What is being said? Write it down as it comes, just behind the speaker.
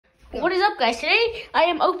What is up, guys? Today I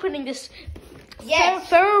am opening this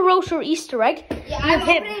Ferrero Rocher Easter egg. Yeah, I'm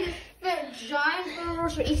opening this giant Ferrero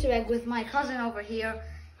Rocher Easter egg with my cousin over here,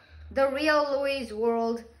 the real Louis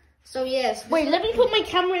World. So yes. Wait, let me put my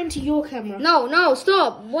camera into your camera. No,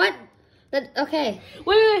 stop. What? Okay.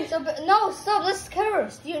 Wait. So no, stop. Let's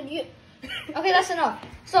curse. You. Okay, that's enough.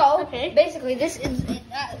 So basically, this is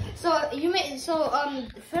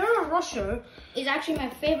Ferrero Rocher is actually my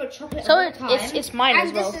favorite chocolate of all time. It's mine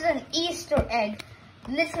as well. And this is an Easter egg,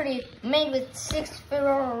 literally made with 6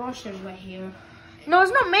 Ferrero Rochers right here. No,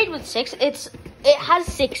 it's not made with 6. It has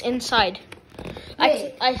 6 inside.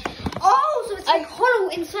 Wait. So it's like hollow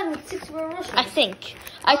inside with 6 Ferrero Rochers. I think.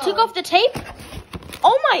 I took off the tape.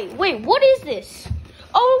 Oh my! Wait, what is this?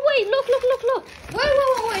 Oh wait! Look! Wait!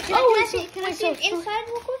 Can I see it inside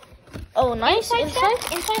real quick? Oh, nice inside.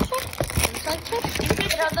 Inside check.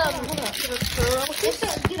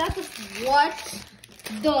 What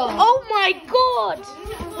the? Oh my God!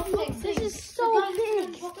 This is so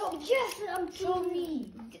big. Yes, show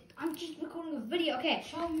me. I'm just recording a video. Okay.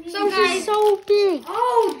 So this is so big.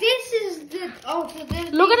 Oh, this is the. Oh, so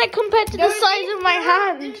there's. Look at it compared to the size of my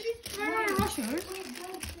hand. There's these Ferrero Rochers,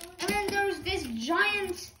 and then there's this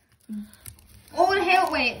giant. All hail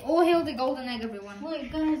the golden egg, everyone. Wait,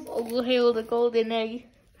 guys. All hail the golden egg.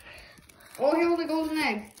 All hail the golden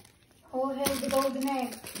egg. All hail the golden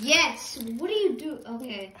egg. Yes. What do you do?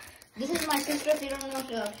 Okay. This is my sister. If you don't know what.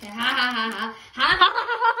 Okay.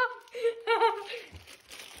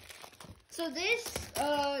 So this.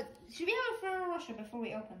 Should we have a Ferrero Rocher before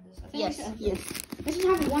we open this? Yes. We should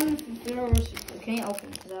have one Ferrero Rocher. Can you open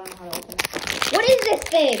it? Because I don't know how to open it. What is this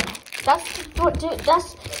thing?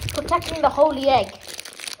 That's protecting the holy egg.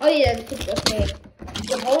 Oh yeah, okay.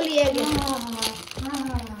 The holy egg is...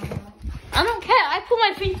 I don't care. I put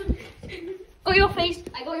my face on... Got your face.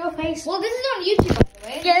 I got your face. Well, this is on YouTube, by the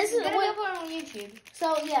way. Yeah, this is on YouTube.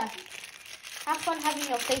 So, yeah. Have fun having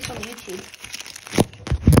your face on YouTube.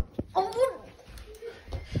 Oh,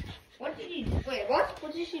 what did you do? Wait, what?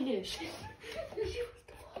 What did she do?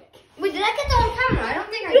 Wait, did I get that on camera? I don't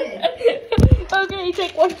think I did. Okay,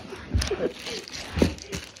 take one.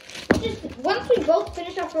 Once we both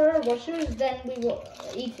finish our Ferrero Rochers, then we will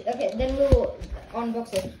eat. Okay, then we will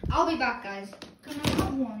unbox it. I'll be back, guys. Can I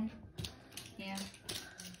have one? Yeah.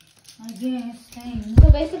 I guess. Same. So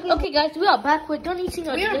basically. Okay, guys, we are back. We're done eating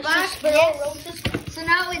our delicious Ferrero Rochers. So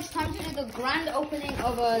now it's time to do the grand opening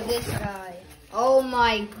of this guy. Oh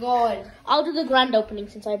my God! I'll do the grand opening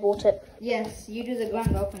since I bought it. Yes, you do the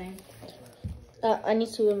grand opening. I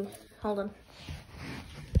need to hold on.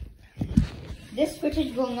 This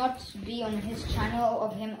footage will not be on his channel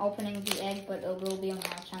of him opening the egg, but it will be on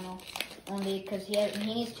our channel only because he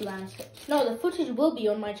needs to answer. No, the footage will be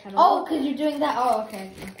on my channel. Oh, because you're doing that. Oh,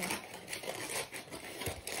 okay.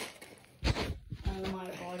 Oh my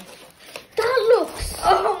God. That looks.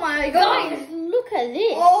 Oh my God. Guys, look at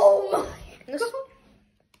this. Oh my God.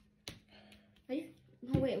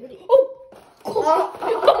 No, wait, what are you... Oh!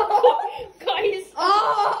 Guys!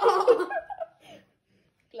 Oh!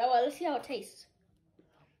 Well, let's see how it tastes.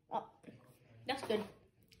 Oh, that's good.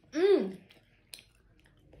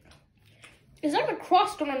 It's like a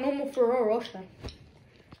crust on a normal Ferrero Rocher.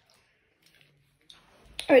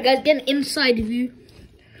 Alright guys, get an inside view.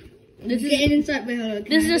 This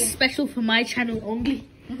is special for my channel only.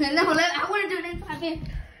 No, I want to do an inside view.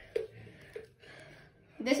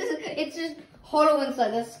 It's just hollow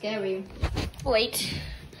inside. That's scary. Wait.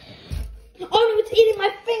 Oh no, it's eating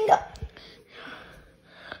my finger.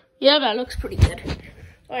 Yeah, that looks pretty good.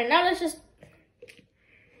 Alright, now let's just...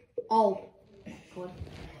 Oh. God.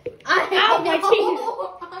 Ow, my teeth.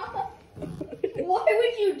 Why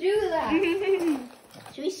would you do that?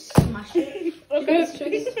 Should we smash it? Okay.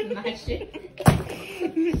 Should we smash it?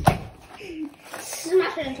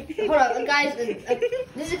 Smash it. Hold on, guys.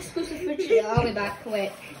 This is exclusive footage. I'll be back.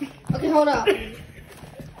 Wait. Okay, hold up.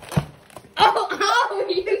 Oh,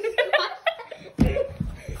 you smashed.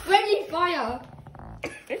 Friendly fire.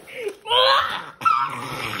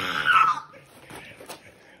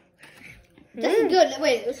 This is good.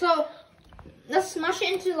 Wait, so let's smash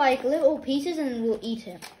it into like little pieces and we'll eat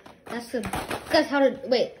it. That's good. That's how to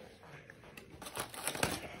wait.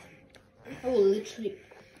 I will literally.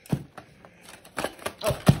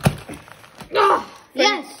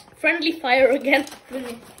 Yes! Friendly fire again.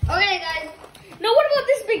 Okay, guys. No, what about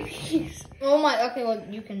this big piece? Oh my, okay, well,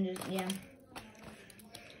 you can just, yeah.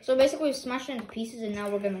 So basically, we smashed it into pieces and now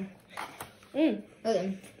we're gonna. Okay.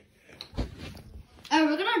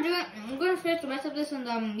 We're gonna do it. I'm gonna finish the rest of this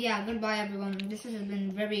and, yeah, goodbye, everyone. This has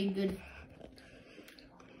been very good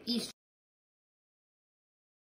Easter.